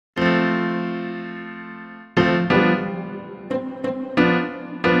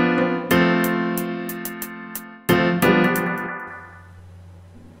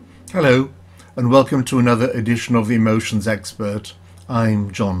Hello, and welcome to another edition of The Emotions Expert.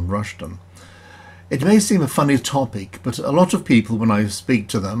 I'm John Rushton. It may seem a funny topic, but a lot of people, when I speak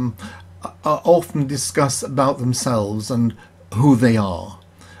to them, often discuss about themselves and who they are.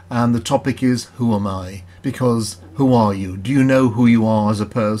 And the topic is, who am I? Because who are you? Do you know who you are as a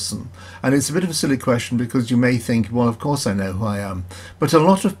person? And it's a bit of a silly question because you may think, well, of course I know who I am. But a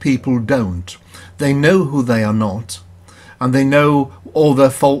lot of people don't. They know who they are not, and they know all their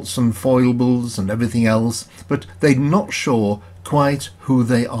faults and foibles and everything else, but they're not sure quite who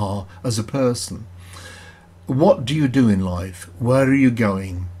they are as a person. What do you do in life? Where are you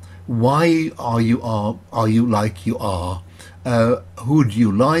going? Why are you like you are? Who do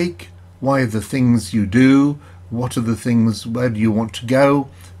you like? Why are the things you do? What are the things, where do you want to go?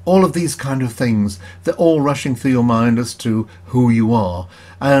 All of these kind of things, they're all rushing through your mind as to who you are.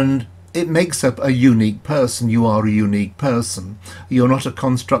 And it makes up a unique person. You are a unique person. You're not a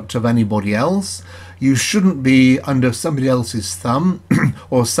construct of anybody else. You shouldn't be under somebody else's thumb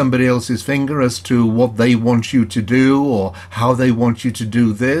or somebody else's finger as to what they want you to do or how they want you to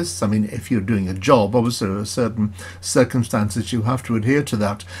do this. I mean, if you're doing a job, obviously there are certain circumstances you have to adhere to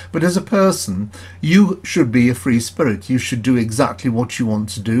that. But as a person, you should be a free spirit. You should do exactly what you want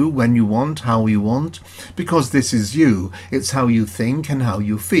to do, when you want, how you want, because this is you. It's how you think and how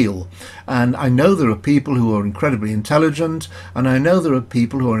you feel. And I know there are people who are incredibly intelligent, and I know there are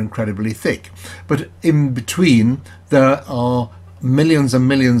people who are incredibly thick. But in between, there are millions and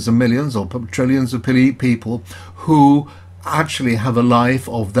millions and millions, or trillions of people who actually have a life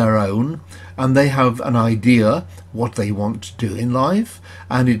of their own, and they have an idea what they want to do in life,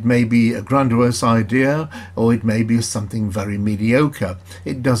 and it may be a grandiose idea, or it may be something very mediocre.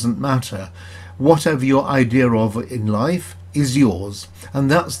 It doesn't matter. Whatever your idea of in life is yours,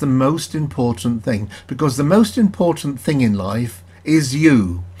 and that's the most important thing, because the most important thing in life is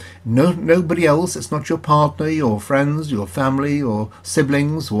you. Nobody else. It's not your partner, your friends, your family, your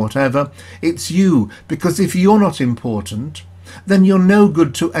siblings, whatever. It's you, because if you're not important, then you're no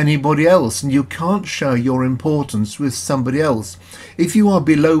good to anybody else, and you can't share your importance with somebody else. If you are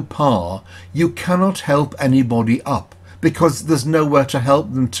below par, you cannot help anybody up, because there's nowhere to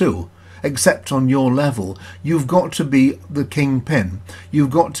help them to except on your level. You've got to be the kingpin. You've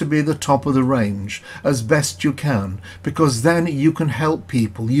got to be the top of the range as best you can, because then you can help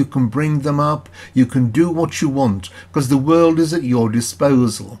people, you can bring them up, you can do what you want, because the world is at your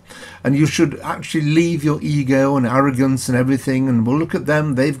disposal. And you should actually leave your ego and arrogance and everything, and well, look at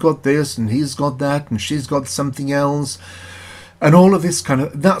them, they've got this and he's got that and she's got something else. And all of this kind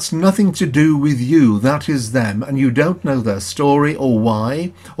of, that's nothing to do with you, that is them, and you don't know their story or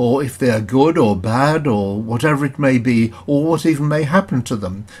why, or if they're good or bad or whatever it may be, or what even may happen to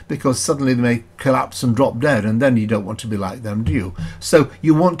them, because suddenly they may collapse and drop dead, and then you don't want to be like them, do you? So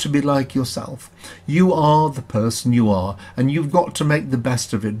you want to be like yourself. You are the person you are, and you've got to make the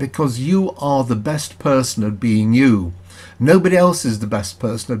best of it, because you are the best person at being you. Nobody else is the best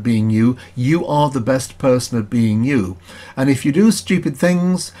person at being you. You are the best person at being you. And if you do stupid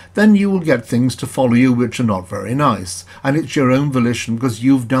things, then you will get things to follow you which are not very nice. And it's your own volition, because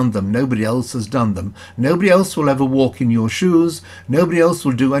you've done them. Nobody else has done them. Nobody else will ever walk in your shoes. Nobody else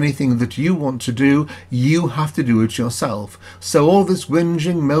will do anything that you want to do. You have to do it yourself. So all this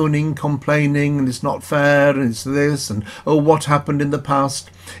whinging, moaning, complaining, and it's not fair, and it's this, and oh, what happened in the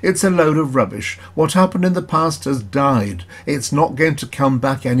past? It's a load of rubbish. What happened in the past has died. It's not going to come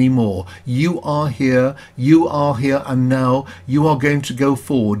back anymore. You are here, and now you are going to go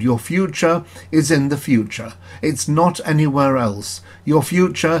forward. Your future is in the future. It's not anywhere else. Your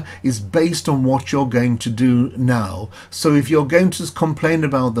future is based on what you're going to do now. So if you're going to complain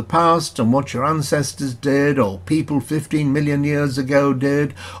about the past and what your ancestors did, or people 15 million years ago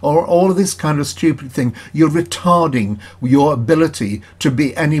did, or all of this kind of stupid thing, you're retarding your ability to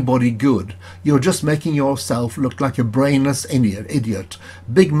be anybody good. You're just making yourself look like a brainless idiot.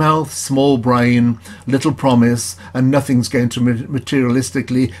 Big mouth, small brain, little promise, and nothing's going to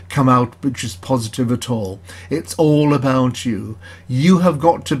materialistically come out which is positive at all. It's all about you. You have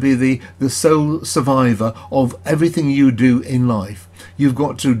got to be the sole survivor of everything you do in life. You've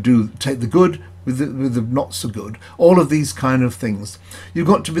got to take the good with the not so good, all of these kind of things. You've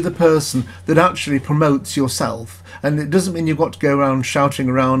got to be the person that actually promotes yourself, and it doesn't mean you've got to go around shouting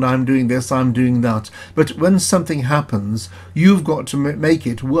around, I'm doing this, I'm doing that, but when something happens, you've got to make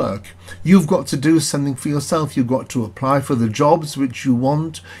it work. You've got to do something for yourself. You've got to apply for the jobs which you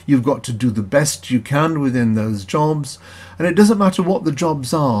want. You've got to do the best you can within those jobs, And it doesn't matter what the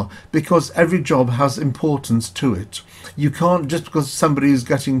jobs are, because every job has importance to it. You can't, just because somebody is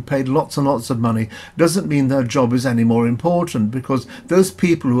getting paid lots and lots of money doesn't mean their job is any more important, because those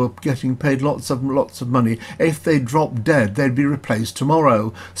people who are getting paid lots of money, if they drop dead, they'd be replaced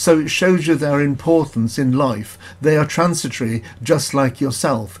tomorrow. So it shows you their importance in life. They are transitory, just like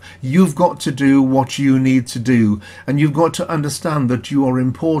yourself. You've got to do what you need to do, and you've got to understand that you are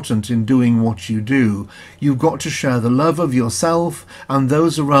important in doing what you do. You've got to share the love of yourself and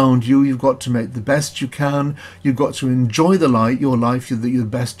those around you. You've got to make the best you can. You've got to enjoy your life the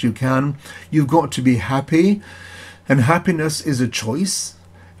best you can. You've got to be happy, and happiness is a choice.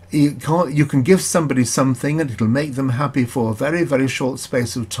 You can give somebody something and it'll make them happy for a very, very short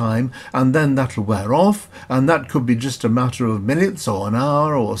space of time, and then that'll wear off, and that could be just a matter of minutes or an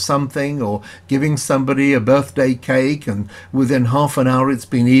hour or something, or giving somebody a birthday cake and within half an hour it's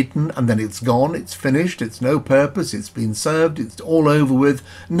been eaten and then it's gone, it's finished, it's no purpose, it's been served, it's all over with.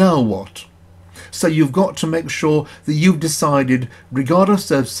 Now what? So you've got to make sure that you've decided, regardless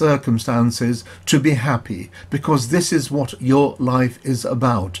of circumstances, to be happy, because this is what your life is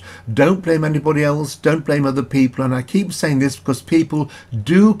about. Don't blame anybody else, don't blame other people. And I keep saying this because people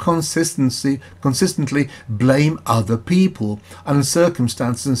do consistently blame other people and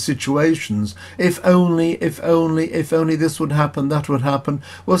circumstances and situations. If only this would happen, that would happen.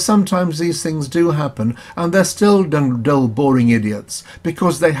 Well, sometimes these things do happen, and they're still dull, boring idiots,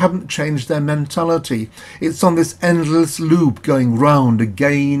 because they haven't changed their mentality. It's on this endless loop going round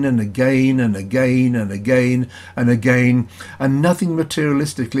again and again and again and again and again, and nothing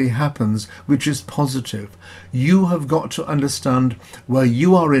materialistically happens which is positive. You have got to understand where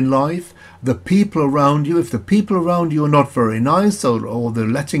you are in life, the people around you. If the people around you are not very nice, or they're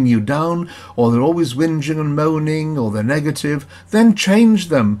letting you down, or they're always whinging and moaning, or they're negative, then change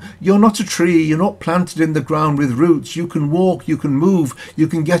them. You're not a tree, you're not planted in the ground with roots. You can walk, you can move, you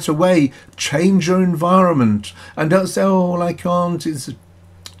can get away. Change your environment, and don't say, oh, well, I can't, it's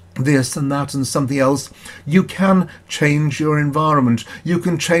this and that and something else. You can change your environment. You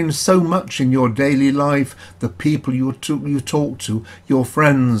can change so much in your daily life. The people you talk to, your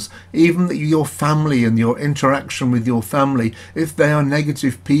friends, even your family and your interaction with your family. If they are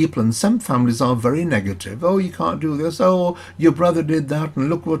negative people, and some families are very negative. Oh, you can't do this. Oh, your brother did that and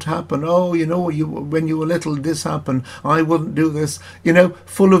look what happened. Oh, you know, when you were little this happened. I wouldn't do this. You know,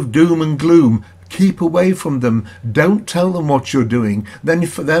 full of doom and gloom. Keep away from them. Don't tell them what you're doing.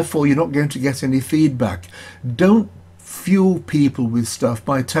 Therefore, you're not going to get any feedback. Don't fuel people with stuff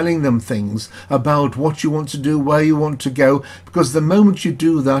by telling them things about what you want to do, where you want to go, because the moment you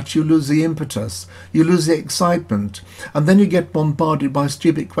do that, you lose the impetus, you lose the excitement, and then you get bombarded by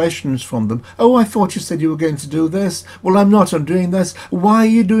stupid questions from them. Oh, I thought you said you were going to do this. Well, I'm not, I'm doing this. Why are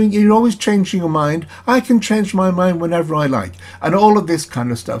you doing it? You're always changing your mind. I can change my mind whenever I like. And all of this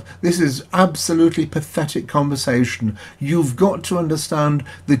kind of stuff. This is absolutely pathetic conversation. You've got to understand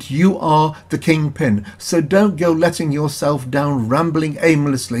that you are the kingpin. So don't go letting yourself down, rambling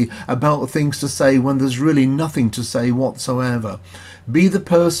aimlessly about things to say when there's really nothing to say whatsoever. Be the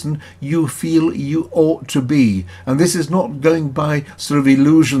person you feel you ought to be. And this is not going by sort of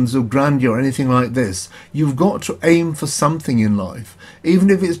illusions of grandeur or anything like this. You've got to aim for something in life, even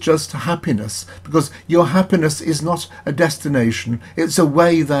if it's just happiness, because your happiness is not a destination. It's a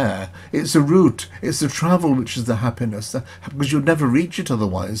way there. It's a route. It's the travel which is the happiness, because you'll never reach it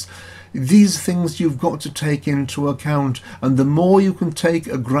otherwise. These things you've got to take into account, and the more you can take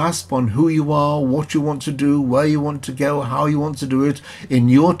a grasp on who you are, what you want to do, where you want to go, how you want to do it, in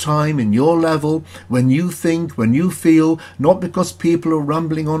your time, in your level, when you think, when you feel, not because people are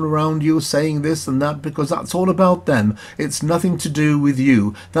rambling on around you saying this and that, because that's all about them. It's nothing to do with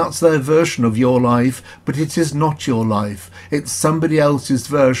you. That's their version of your life, but it is not your life. It's somebody else's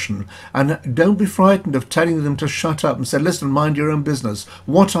version. And don't be frightened of telling them to shut up and say, listen, mind your own business.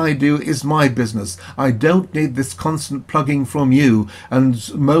 What I do is my business. I don't need this constant plugging from you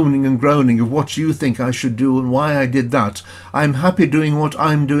and moaning and groaning of what you think I should do and why I did that. I'm happy doing what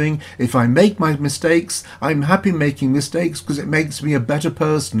I'm doing. If I make my mistakes, I'm happy making mistakes, because it makes me a better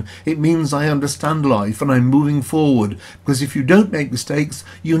person. It means I understand life and I'm moving forward, because if you don't make mistakes,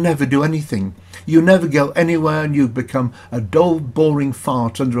 you never do anything. You never go anywhere, and you become a dull, boring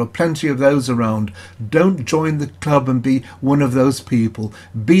fart, and there are plenty of those around. Don't join the club and be one of those people.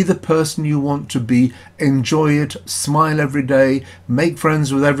 Be the person you want to be. Enjoy it. Smile every day. Make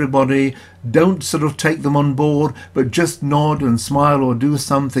friends with everybody. Don't sort of take them on board, but just nod and smile smile or do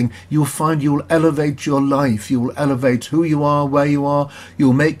something, you'll find you'll elevate your life. You'll elevate who you are, where you are.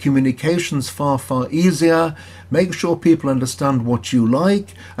 You'll make communications far, far easier. Make sure people understand what you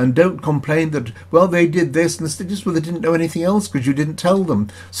like, and don't complain that, well, they did this and just, well, they didn't know anything else because you didn't tell them.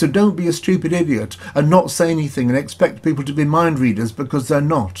 So don't be a stupid idiot and not say anything and expect people to be mind readers, because they're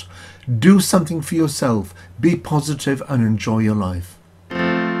not. Do something for yourself. Be positive and enjoy your life.